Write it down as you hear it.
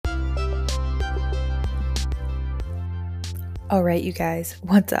All right, you guys,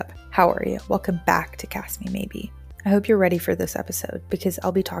 what's up? How are you? Welcome back to Cast Me Maybe. I hope you're ready for this episode because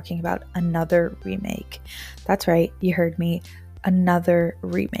I'll be talking about another remake. That's right, you heard me, another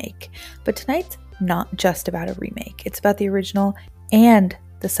remake. But tonight's not just about a remake, it's about the original and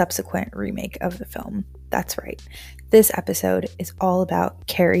the subsequent remake of the film. That's right, this episode is all about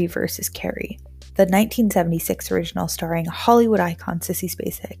Carrie versus Carrie, the 1976 original starring Hollywood icon Sissy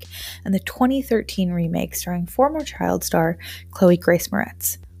Spacek, and the 2013 remake starring former child star Chloe Grace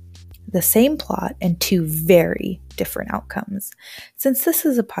Moretz. The same plot and two very different outcomes. Since this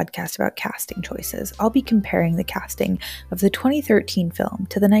is a podcast about casting choices, I'll be comparing the casting of the 2013 film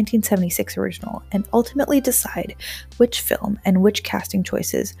to the 1976 original and ultimately decide which film and which casting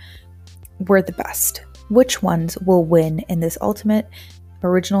choices were the best. Which ones will win in this ultimate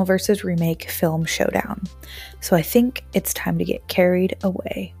original versus remake film showdown. So I think it's time to get carried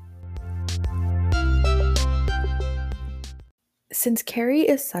away. Since Carrie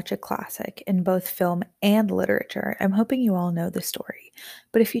is such a classic in both film and literature, I'm hoping you all know the story.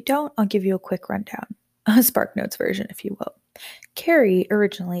 But if you don't, I'll give you a quick rundown. A SparkNotes version, if you will. Carrie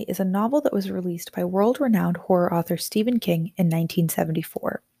originally is a novel that was released by world-renowned horror author Stephen King in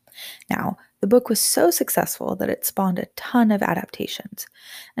 1974. Now, the book was so successful that it spawned a ton of adaptations,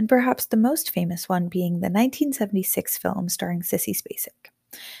 and perhaps the most famous one being the 1976 film starring Sissy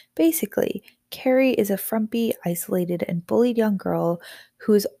Spacek. Basically, Carrie is a frumpy, isolated, and bullied young girl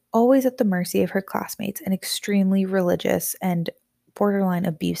who is always at the mercy of her classmates and extremely religious and borderline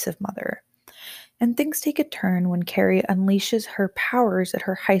abusive mother. And things take a turn when Carrie unleashes her powers at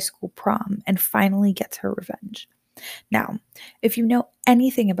her high school prom and finally gets her revenge. Now, if you know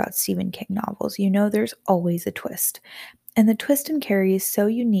anything about Stephen King novels, you know there's always a twist. And the twist in Carrie is so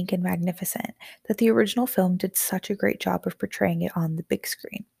unique and magnificent that the original film did such a great job of portraying it on the big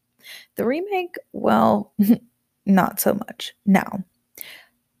screen. The remake, well, not so much. Now,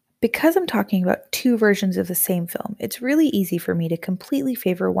 because I'm talking about two versions of the same film, it's really easy for me to completely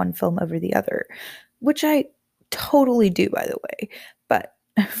favor one film over the other, which I totally do, by the way. But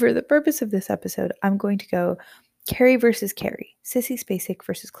for the purpose of this episode, I'm going to go Carrie versus Carrie, Sissy Spacek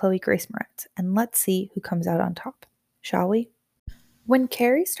versus Chloe Grace Moretz, and let's see who comes out on top, shall we? When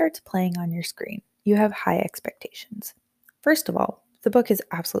Carrie starts playing on your screen, you have high expectations. First of all, the book is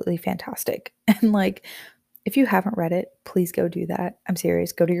absolutely fantastic. And if you haven't read it, please go do that. I'm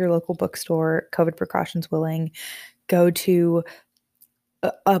serious. Go to your local bookstore, COVID precautions willing. Go to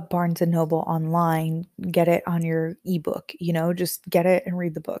a Barnes and Noble online, get it on your ebook, just get it and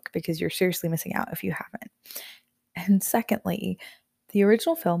read the book because you're seriously missing out if you haven't. And secondly, the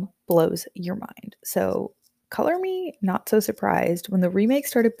original film blows your mind. So color me not so surprised when the remake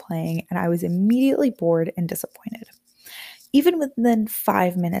started playing and I was immediately bored and disappointed. Even within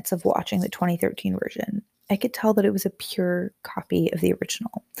 5 minutes of watching the 2013 version, I could tell that it was a pure copy of the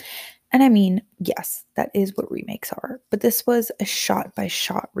original. And I mean, yes, that is what remakes are, but this was a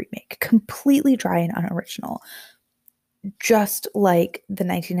shot-by-shot remake, completely dry and unoriginal. Just like the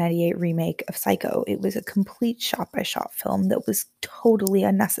 1998 remake of Psycho, it was a complete shot-by-shot film that was totally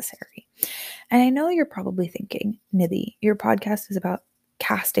unnecessary. And I know you're probably thinking, Nidhi, your podcast is about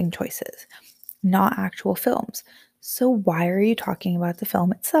casting choices, not actual films. So why are you talking about the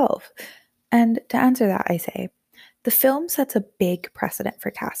film itself? And to answer that, I say, the film sets a big precedent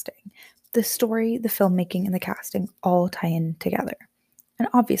for casting. The story, the filmmaking, and the casting all tie in together. And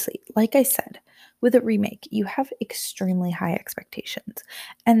obviously, like I said, with a remake, you have extremely high expectations,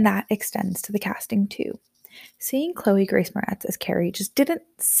 and that extends to the casting too. Seeing Chloe Grace Moretz as Carrie just didn't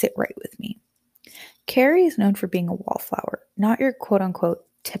sit right with me. Carrie is known for being a wallflower, not your quote-unquote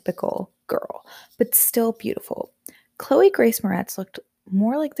typical girl, but still beautiful. Chloe Grace Moretz looked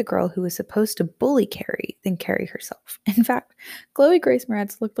more like the girl who was supposed to bully Carrie than Carrie herself. In fact, Chloe Grace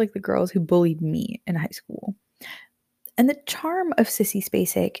Moretz looked like the girls who bullied me in high school. And the charm of Sissy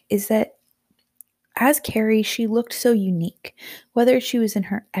Spacek is that as Carrie, she looked so unique, whether she was in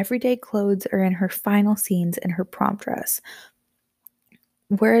her everyday clothes or in her final scenes in her prom dress.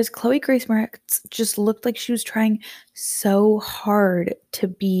 Whereas Chloe Grace Moretz just looked like she was trying so hard to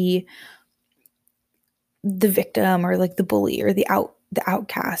be the victim or the bully or the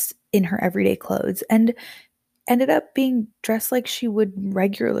outcast in her everyday clothes, and ended up being dressed like she would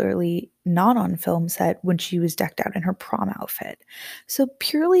regularly not on film set when she was decked out in her prom outfit. So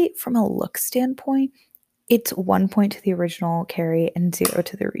purely from a look standpoint, it's 1 point to the original Carrie and 0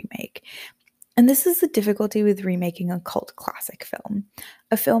 to the remake. And this is the difficulty with remaking a cult classic film,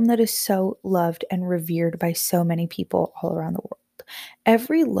 a film that is so loved and revered by so many people all around the world.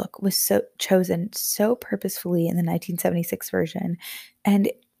 Every look was chosen so purposefully in the 1976 version,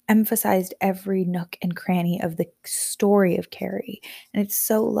 and emphasized every nook and cranny of the story of Carrie, and it's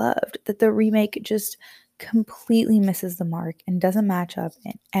so loved that the remake just completely misses the mark and doesn't match up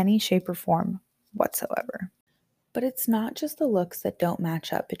in any shape or form whatsoever. But it's not just the looks that don't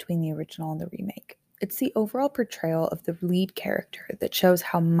match up between the original and the remake. It's the overall portrayal of the lead character that shows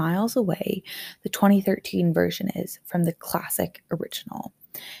how miles away the 2013 version is from the classic original.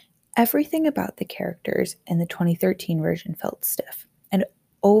 Everything about the characters in the 2013 version felt stiff and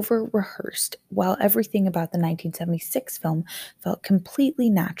over rehearsed, while everything about the 1976 film felt completely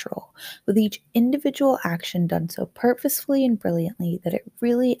natural, with each individual action done so purposefully and brilliantly that it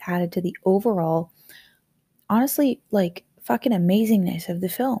really added to the overall, honestly, like fucking amazingness of the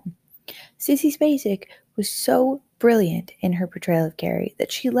film. Sissy Spacek was so brilliant in her portrayal of Carrie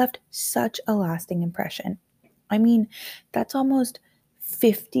that she left such a lasting impression. I mean, that's almost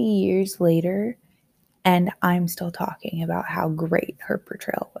 50 years later, and I'm still talking about how great her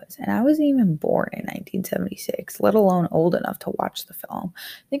portrayal was. And I wasn't even born in 1976, let alone old enough to watch the film.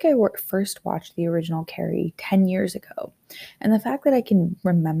 I think I first watched the original Carrie 10 years ago. And the fact that I can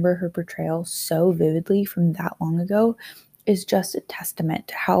remember her portrayal so vividly from that long ago is just a testament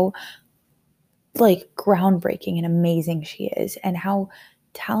to how like groundbreaking and amazing she is and how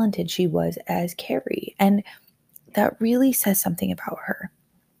talented she was as Carrie. And that really says something about her.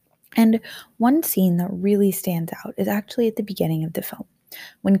 And one scene that really stands out is actually at the beginning of the film,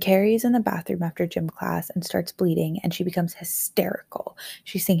 when Carrie is in the bathroom after gym class and starts bleeding and she becomes hysterical.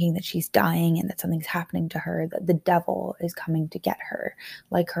 She's thinking that she's dying and that something's happening to her, that the devil is coming to get her,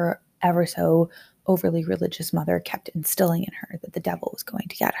 like her ever so overly religious mother kept instilling in her that the devil was going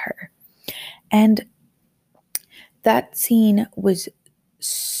to get her. And that scene was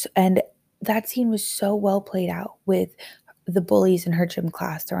and that scene was so well played out, with the bullies in her gym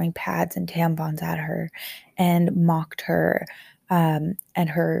class throwing pads and tampons at her and mocked her, and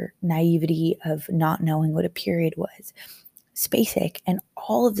her naivety of not knowing what a period was. Spacek and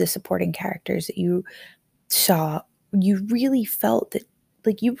all of the supporting characters that you saw, you really felt that,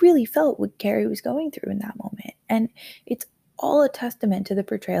 like, you really felt what Carrie was going through in that moment. And it's all a testament to the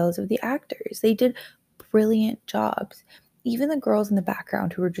portrayals of the actors. They did brilliant jobs. Even the girls in the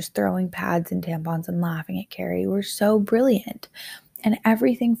background who were just throwing pads and tampons and laughing at Carrie were so brilliant. And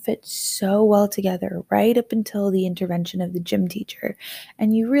everything fit so well together right up until the intervention of the gym teacher.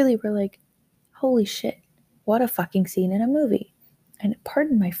 And you really were like, holy shit, what a fucking scene in a movie. And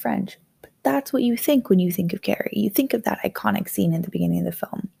pardon my French, but that's what you think when you think of Carrie. You think of that iconic scene in the beginning of the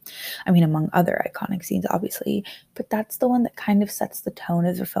film. I mean, among other iconic scenes, obviously, but that's the one that kind of sets the tone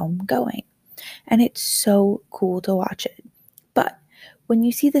of the film going. And it's so cool to watch it. But when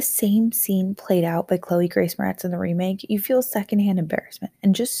you see the same scene played out by Chloe Grace Moretz in the remake, you feel secondhand embarrassment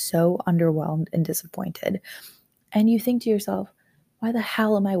and just so underwhelmed and disappointed. And you think to yourself, why the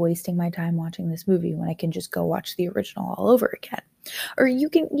hell am I wasting my time watching this movie when I can just go watch the original all over again? Or you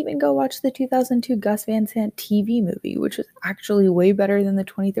can even go watch the 2002 Gus Van Sant TV movie, which was actually way better than the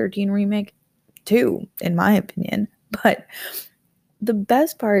 2013 remake, too, in my opinion. But the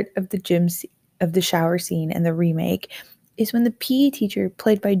best part of of the shower scene in the remake is when the PE teacher,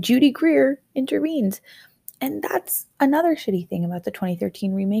 played by Judy Greer, intervenes. And that's another shitty thing about the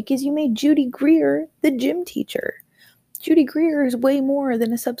 2013 remake, is you made Judy Greer the gym teacher. Judy Greer is way more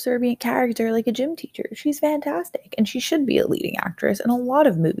than a subservient character like a gym teacher. She's fantastic, and she should be a leading actress in a lot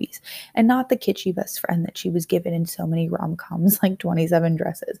of movies, and not the kitschy best friend that she was given in so many rom-coms like 27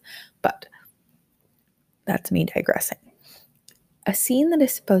 Dresses. But that's me digressing. A scene that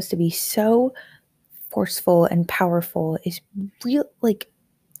is supposed to be so forceful and powerful is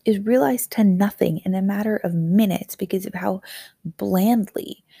realized to nothing in a matter of minutes because of how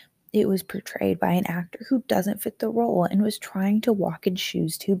blandly it was portrayed by an actor who doesn't fit the role and was trying to walk in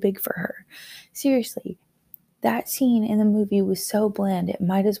shoes too big for her. Seriously, that scene in the movie was so bland it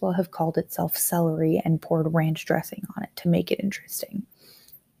might as well have called itself celery and poured ranch dressing on it to make it interesting.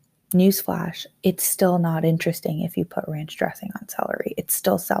 Newsflash, it's still not interesting if you put ranch dressing on celery. It's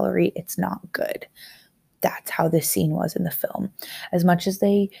still celery, it's not good. That's how this scene was in the film. As much as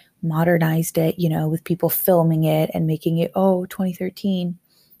they modernized it, with people filming it and making it, 2013,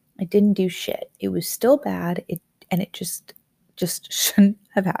 it didn't do shit. It was still bad, and it just shouldn't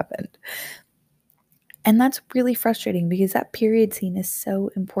have happened. And that's really frustrating because that period scene is so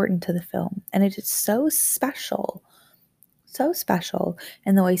important to the film, and it is so special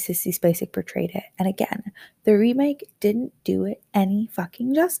in the way Sissy Spacek portrayed it. And again, the remake didn't do it any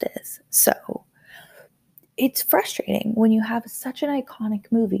fucking justice. So it's frustrating when you have such an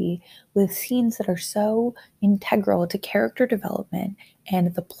iconic movie with scenes that are so integral to character development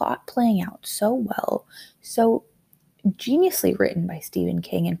and the plot playing out so well, so geniusly written by Stephen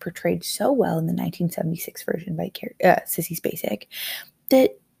King and portrayed so well in the 1976 version by Sissy Spacek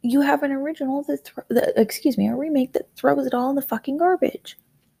that you have an original a remake that throws it all in the fucking garbage.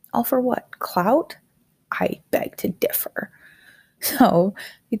 All for what? Clout? I beg to differ. So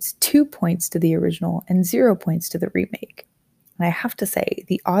it's 2 points to the original and 0 points to the remake. And I have to say,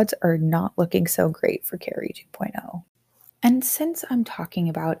 the odds are not looking so great for Carrie 2.0. And since I'm talking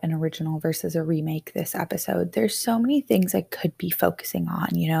about an original versus a remake this episode, there's so many things I could be focusing on,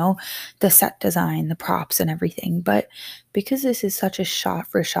 the set design, the props, and everything. But because this is such a shot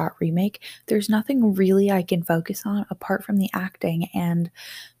for shot remake, there's nothing really I can focus on apart from the acting and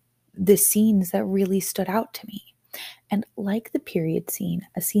the scenes that really stood out to me. And like the period scene,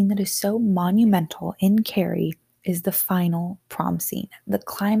 a scene that is so monumental in Carrie is the final prom scene, the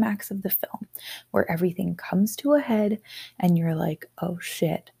climax of the film, where everything comes to a head and you're like, oh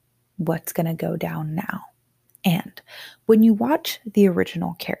shit, what's going to go down now? And when you watch the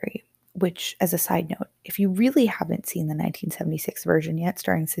original Carrie, which, as a side note, if you really haven't seen the 1976 version yet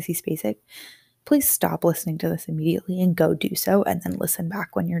starring Sissy Spacek, please stop listening to this immediately and go do so and then listen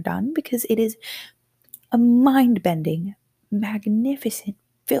back when you're done, because it is a mind-bending, magnificent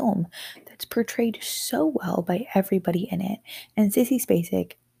film that's portrayed so well by everybody in it. And Sissy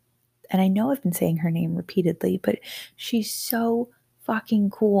Spacek, and I know I've been saying her name repeatedly, but she's so fucking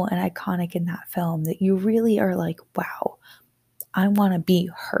cool and iconic in that film that you really are like, wow, I want to be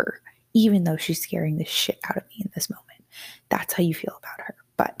her, even though she's scaring the shit out of me in this moment. That's how you feel about her.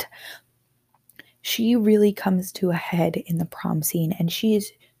 But she really comes to a head in the prom scene, and she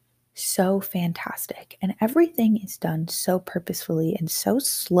is so fantastic. And everything is done so purposefully and so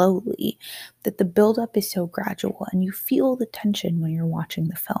slowly that the buildup is so gradual, and you feel the tension when you're watching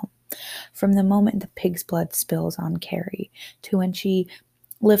the film. From the moment the pig's blood spills on Carrie to when she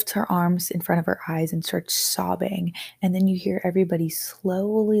lifts her arms in front of her eyes and starts sobbing, and then you hear everybody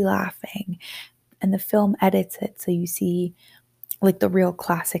slowly laughing, and the film edits it so you see like the real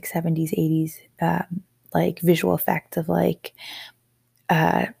classic 70s, 80s like visual effects of like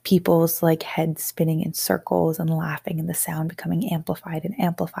people's like heads spinning in circles and laughing and the sound becoming amplified and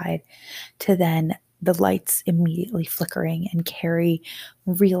amplified, to then the lights immediately flickering and Carrie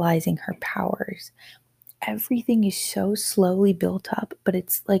realizing her powers. Everything is so slowly built up, but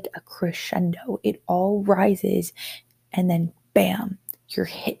it's like a crescendo. It all rises and then bam, you're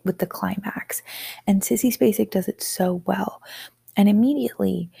hit with the climax. And Sissy Spacek does it so well. And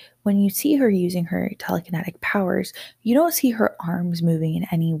immediately, when you see her using her telekinetic powers, you don't see her arms moving in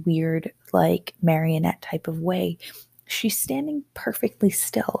any weird, like marionette type of way. She's standing perfectly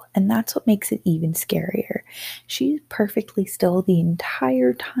still, and that's what makes it even scarier. She's perfectly still the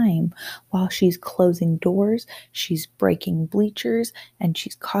entire time while she's closing doors, she's breaking bleachers, and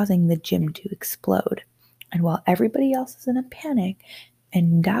she's causing the gym to explode. And while everybody else is in a panic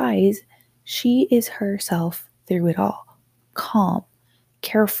and dies, she is herself through it all. Calm,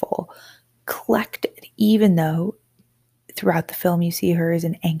 careful, collected, even though throughout the film you see her as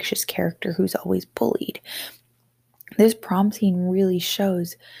an anxious character who's always bullied. This prom scene really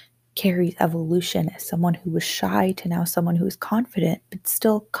shows Carrie's evolution as someone who was shy to now someone who is confident, but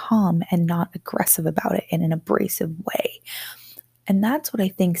still calm and not aggressive about it in an abrasive way. And that's what I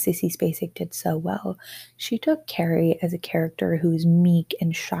think Sissy Spacek did so well. She took Carrie as a character who's meek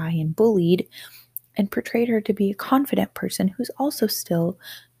and shy and bullied, and portrayed her to be a confident person who's also still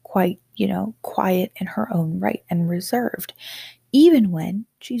quite, quiet in her own right and reserved, even when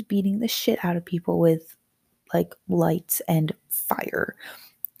she's beating the shit out of people with like lights and fire.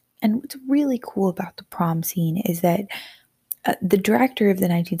 And what's really cool about the prom scene is that the director of the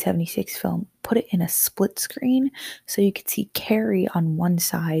 1976 film put it in a split screen so you could see Carrie on one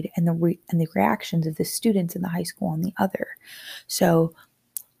side and the reactions of the students in the high school on the other. So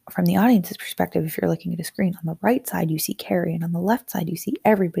from the audience's perspective, if you're looking at a screen, on the right side you see Carrie, and on the left side you see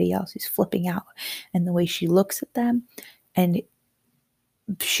everybody else who's flipping out, and the way she looks at them, and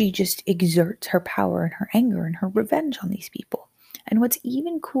she just exerts her power and her anger and her revenge on these people. And what's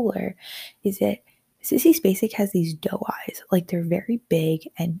even cooler is that Sissy Spacek has these doe eyes, like they're very big,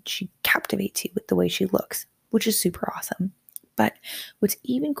 and she captivates you with the way she looks, which is super awesome. But what's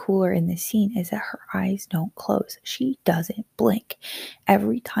even cooler in this scene is that her eyes don't close. She doesn't blink.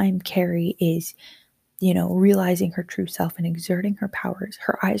 Every time Carrie is, realizing her true self and exerting her powers,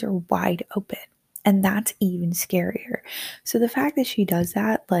 her eyes are wide open. And that's even scarier. So the fact that she does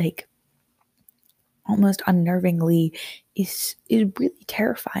that, like, almost unnervingly, is really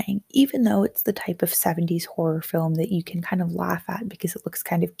terrifying, even though it's the type of 70s horror film that you can kind of laugh at because it looks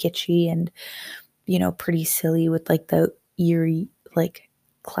kind of kitschy and, pretty silly with like the eerie, like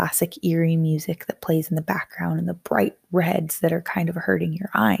classic eerie music that plays in the background and the bright reds that are kind of hurting your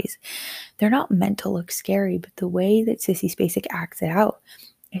eyes. They're not meant to look scary, but the way that Sissy Spacek acts it out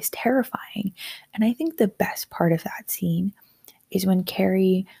is terrifying. And I think the best part of that scene is when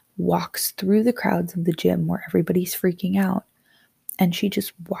Carrie walks through the crowds of the gym where everybody's freaking out and she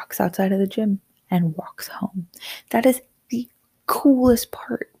just walks outside of the gym and walks home. That is the coolest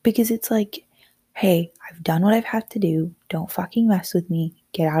part because it's like, hey, I've done what I've had to do. Don't fucking mess with me.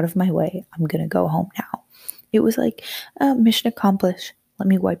 Get out of my way. I'm going to go home now. It was like, mission accomplished. Let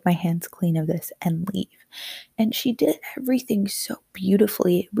me wipe my hands clean of this and leave. And she did everything so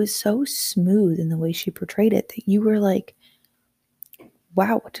beautifully. It was so smooth in the way she portrayed it that you were like,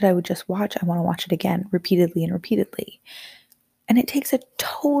 wow, what did I just watch? I want to watch it again repeatedly and repeatedly. And it takes a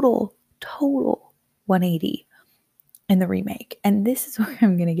total 180 in the remake. And this is where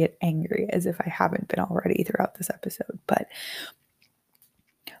I'm going to get angry, as if I haven't been already throughout this episode. But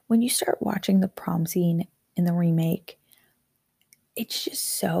when you start watching the prom scene in the remake, it's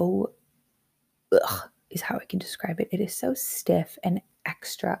just so, is how I can describe it. It is so stiff and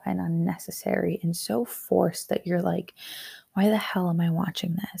extra and unnecessary and so forced that you're like, why the hell am I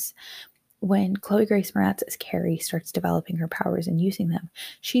watching this? When Chloe Grace Moretz as Carrie starts developing her powers and using them,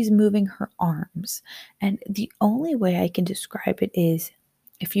 she's moving her arms. And the only way I can describe it is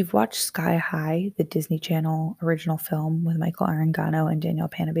if you've watched Sky High, the Disney Channel original film with Michael Arengano and Danielle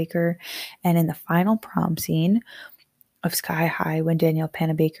Panabaker, and in the final prom scene of Sky High, when Danielle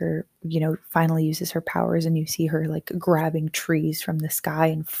Panabaker, finally uses her powers and you see her like grabbing trees from the sky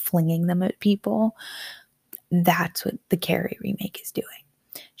and flinging them at people, that's what the Carrie remake is doing.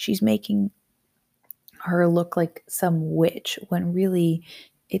 She's making her look like some witch when really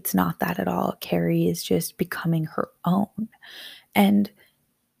it's not that at all. Carrie is just becoming her own. And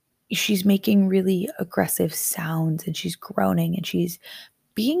she's making really aggressive sounds and she's groaning and she's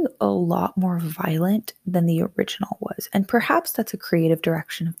being a lot more violent than the original was. And perhaps that's a creative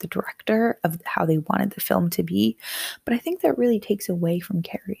direction of the director of how they wanted the film to be. But I think that really takes away from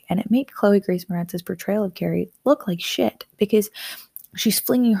Carrie. And it made Chloe Grace Moretz's portrayal of Carrie look like shit because she's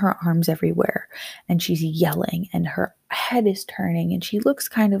flinging her arms everywhere and she's yelling and her head is turning and she looks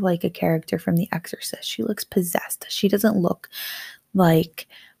kind of like a character from The Exorcist. She looks possessed. She doesn't look like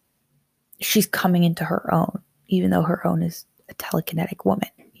she's coming into her own, even though her own is a telekinetic woman.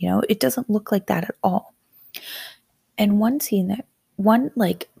 It doesn't look like that at all. And one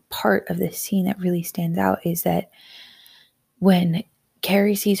part of this scene that really stands out is that when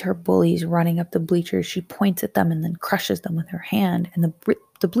Carrie sees her bullies running up the bleachers, she points at them and then crushes them with her hand, and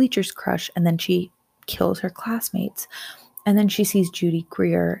the bleachers crush, and then she kills her classmates. And then she sees Judy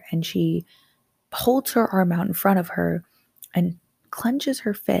Greer, and she holds her arm out in front of her and clenches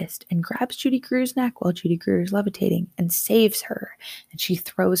her fist and grabs Judy Greer's neck while Judy Greer is levitating and saves her. And she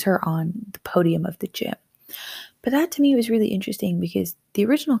throws her on the podium of the gym. But that to me was really interesting because the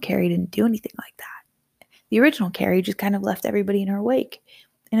original Carrie didn't do anything like that. The original Carrie just kind of left everybody in her wake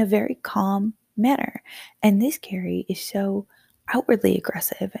in a very calm manner. And this Carrie is so outwardly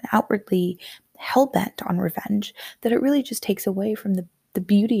aggressive and outwardly hell-bent on revenge that it really just takes away from the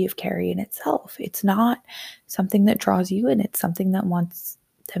beauty of Carrie in itself. It's not something that draws you in. It's something that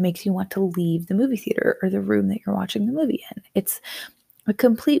makes you want to leave the movie theater or the room that you're watching the movie in. It's a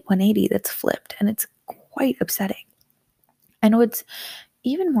complete 180 that's flipped, and it's quite upsetting. And what's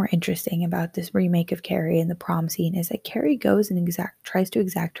even more interesting about this remake of Carrie and the prom scene is that Carrie goes and tries to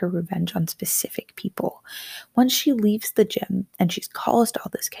exact her revenge on specific people. Once she leaves the gym and she's caused all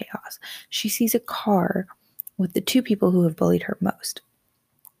this chaos, she sees a car with the two people who have bullied her most.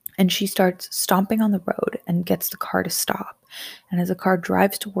 And she starts stomping on the road and gets the car to stop. And as the car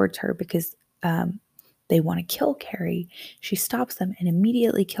drives towards her because they want to kill Carrie, she stops them and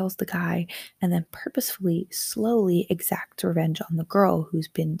immediately kills the guy and then purposefully, slowly exacts revenge on the girl who's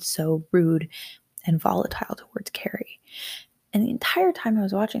been so rude and volatile towards Carrie. And the entire time I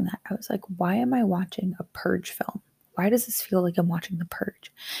was watching that, I was like, why am I watching a Purge film? Why does this feel like I'm watching The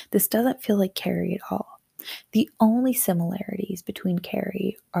Purge? This doesn't feel like Carrie at all. The only similarities between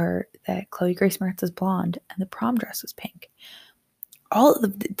Carrie are that Chloe Grace Moretz is blonde and the prom dress was pink. All of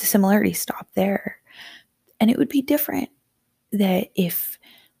the similarities stop there. And it would be different that if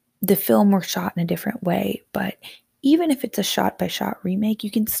the film were shot in a different way, but even if it's a shot-by-shot remake,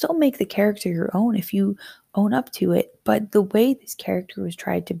 you can still make the character your own if you own up to it. But the way this character was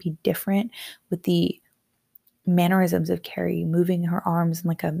tried to be different with the mannerisms of Carrie moving her arms in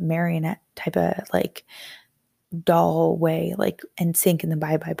like a marionette type of like doll way, like NSYNC in the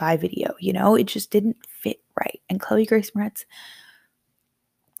Bye Bye Bye video, it just didn't fit right. And Chloe Grace Moretz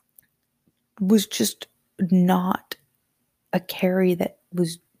was just not a Carrie that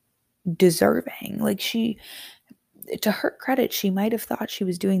was deserving. Like, to her credit, she might have thought she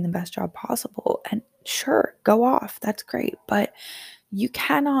was doing the best job possible. And sure, go off. That's great. But you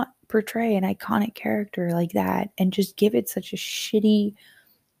cannot portray an iconic character like that and just give it such a shitty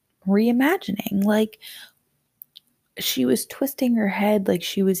reimagining. Like, she was twisting her head like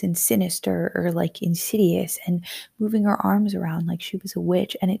she was in Sinister or like Insidious and moving her arms around like she was a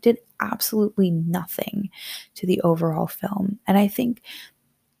witch. And it did absolutely nothing to the overall film. And I think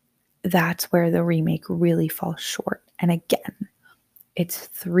that's where the remake really falls short. And again, it's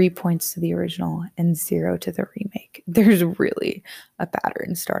 3 points to the original and 0 to the remake. There's really a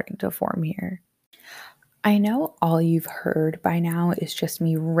pattern starting to form here. I know all you've heard by now is just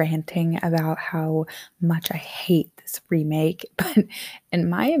me ranting about how much I hate this remake, but in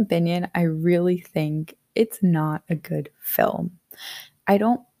my opinion, I really think it's not a good film. I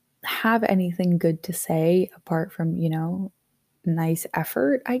don't have anything good to say apart from, nice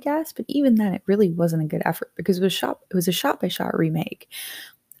effort, I guess, but even then it really wasn't a good effort because it was a shot by shot remake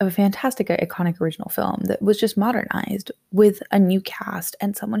of a fantastic iconic original film that was just modernized with a new cast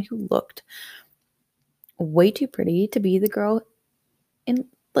and someone who looked way too pretty to be the girl in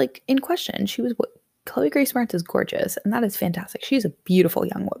question. Chloe Grace Moretz is gorgeous, and that is fantastic. She's a beautiful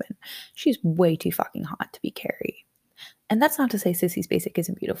young woman. She's way too fucking hot to be Carrie. And that's not to say Sissy Spacek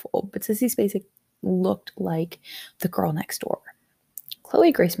isn't beautiful, but Sissy Spacek looked like the girl next door.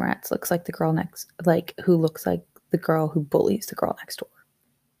 Chloe Grace Moretz looks like who looks like the girl who bullies the girl next door.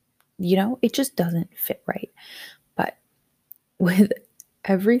 It just doesn't fit right. But with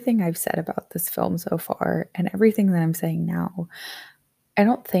everything I've said about this film so far and everything that I'm saying now, I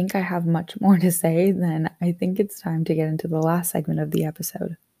don't think I have much more to say than I think it's time to get into the last segment of the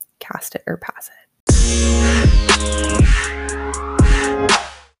episode. Cast it or pass it.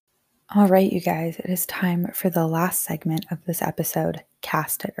 All right, you guys, it is time for the last segment of this episode,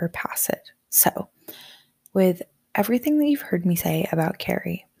 Cast It or Pass It. So, with everything that you've heard me say about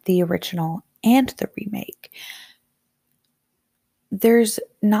Carrie, the original and the remake, there's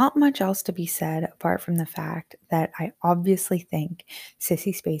not much else to be said apart from the fact that I obviously think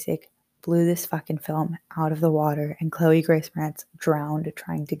Sissy Spacek blew this fucking film out of the water and Chloe Grace Moretz drowned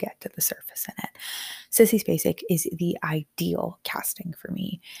trying to get to the surface in it. Sissy Spacek is the ideal casting for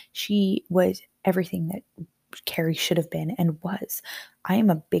me. She was everything that Carrie should have been and was. I am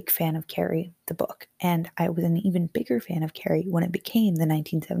a big fan of Carrie, the book, and I was an even bigger fan of Carrie when it became the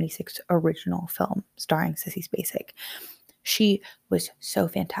 1976 original film starring Sissy Spacek. She was so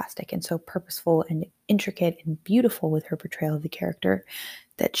fantastic and so purposeful and intricate and beautiful with her portrayal of the character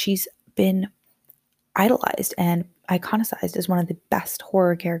that she's been idolized and iconicized as one of the best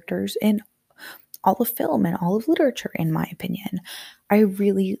horror characters in all of film and all of literature, in my opinion. I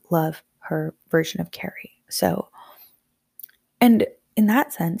really love her version of Carrie. And in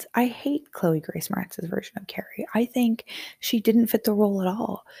that sense, I hate Chloe Grace Moretz's version of Carrie. I think she didn't fit the role at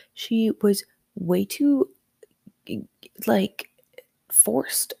all. She was way too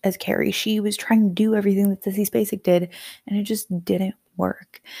forced as Carrie. She was trying to do everything that Sissy Spacek did, and it just didn't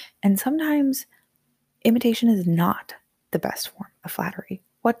work. And sometimes imitation is not the best form of flattery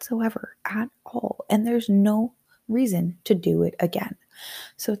whatsoever at all. And there's no reason to do it again.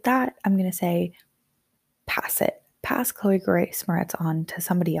 So with that, I'm going to say pass it. Pass Chloe Grace Moretz on to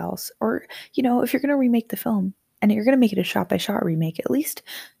somebody else. Or, if you're going to remake the film and you're going to make it a shot-by-shot remake, at least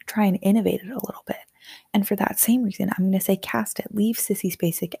try and innovate it a little bit. And for that same reason, I'm going to say cast it. Leave Sissy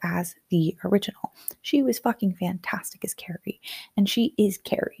Spacek as the original. She was fucking fantastic as Carrie. And she is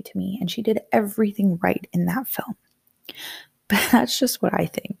Carrie to me. And she did everything right in that film. But that's just what I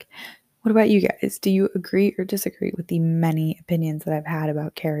think. What about you guys? Do you agree or disagree with the many opinions that I've had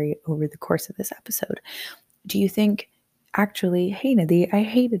about Carrie over the course of this episode? Do you think, actually, hey Nidhi, I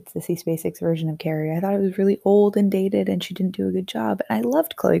hated Sissy Spacek's version of Carrie. I thought it was really old and dated and she didn't do a good job. And I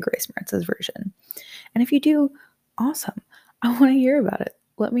loved Chloe Grace Moretz's version. And if you do, awesome. I want to hear about it.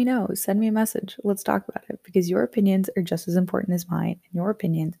 Let me know. Send me a message. Let's talk about it because your opinions are just as important as mine. And your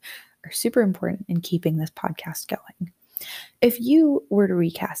opinions are super important in keeping this podcast going. If you were to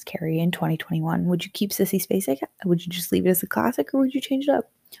recast Carrie in 2021, would you keep Sissy Spacek? Would you just leave it as a classic or would you change it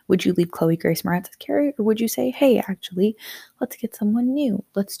up? Would you leave Chloe Grace Moretz as Carrie or would you say, hey, actually, let's get someone new.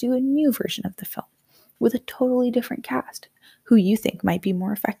 Let's do a new version of the film with a totally different cast who you think might be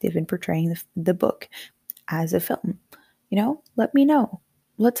more effective in portraying the book as a film. Let me know.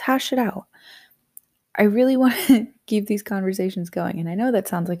 Let's hash it out. I really want to keep these conversations going. And I know that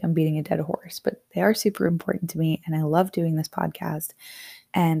sounds like I'm beating a dead horse, but they are super important to me. And I love doing this podcast.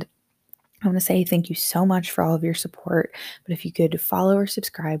 And I want to say thank you so much for all of your support. But if you could follow or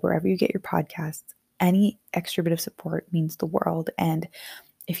subscribe wherever you get your podcasts, Any extra bit of support means the world. And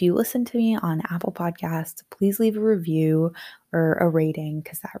if you listen to me on Apple Podcasts, please leave a review or a rating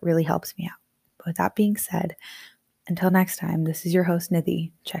because that really helps me out. But with that being said, until next time, this is your host,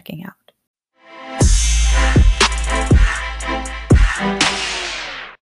 Nidhi, checking out.